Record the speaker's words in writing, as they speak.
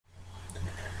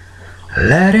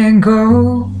Letting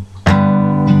go,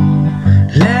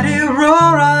 let it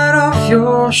roll right off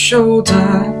your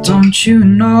shoulder. Don't you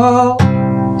know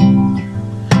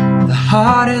the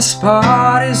hardest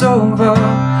part is over?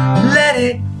 Let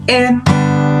it in.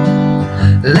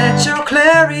 Let your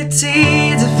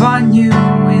clarity define you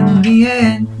in the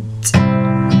end.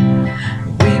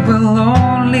 We will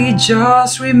only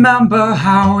just remember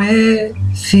how it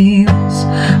feels.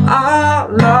 Our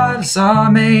lives are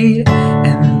made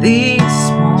in these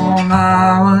small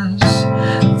hours,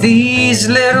 these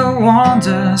little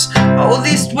wonders, all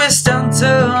these twists and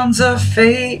turns of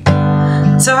fate.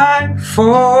 Time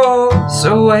falls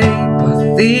away,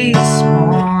 but these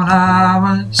small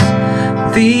hours,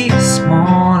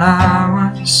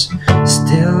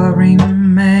 still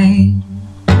remain.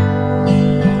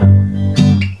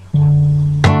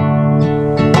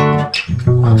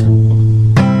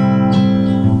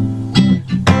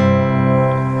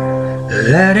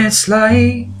 Let it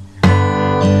slide.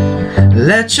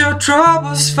 Let your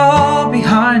troubles fall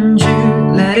behind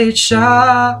you. Let it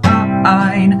shine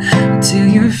until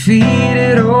you feel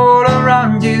it all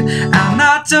around you. And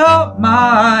I don't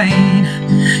mind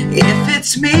if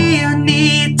it's me you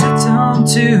need to turn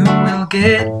to. We'll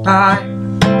get by.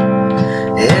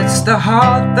 It's the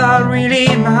heart that really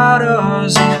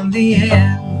matters in the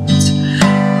end.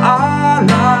 Our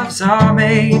lives are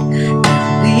made in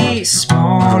these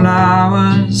small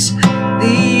hours,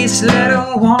 these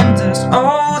little wonders,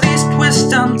 all these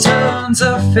twists and turns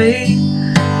of fate.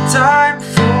 Time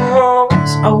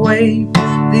falls away,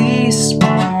 these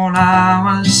small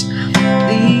hours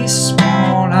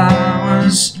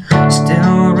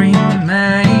still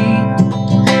remain.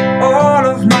 All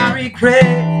of my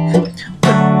regret will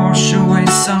wash away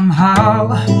somehow,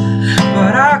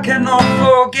 but I cannot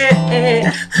forget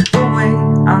the way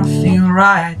I feel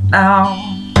right now.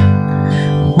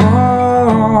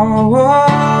 Whoa, whoa, whoa.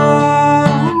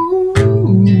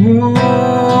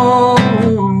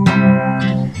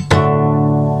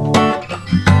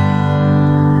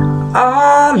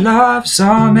 Our lives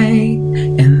are made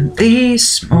in these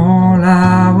small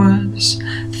hours,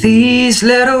 these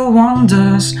little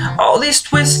wonders, all these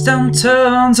twists and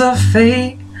turns of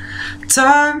fate.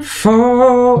 Time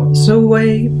falls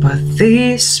away, but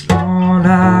these small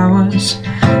hours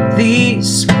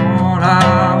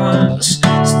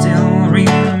still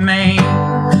remain.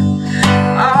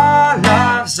 Our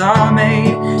lives are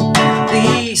made in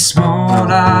these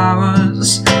small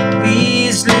hours,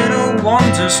 these little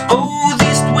wonders, oh,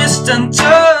 these twists and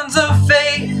turns of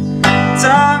fate.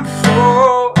 Time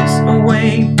falls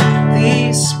away,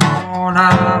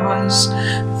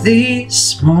 these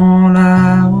small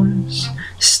hours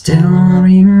still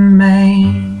remain.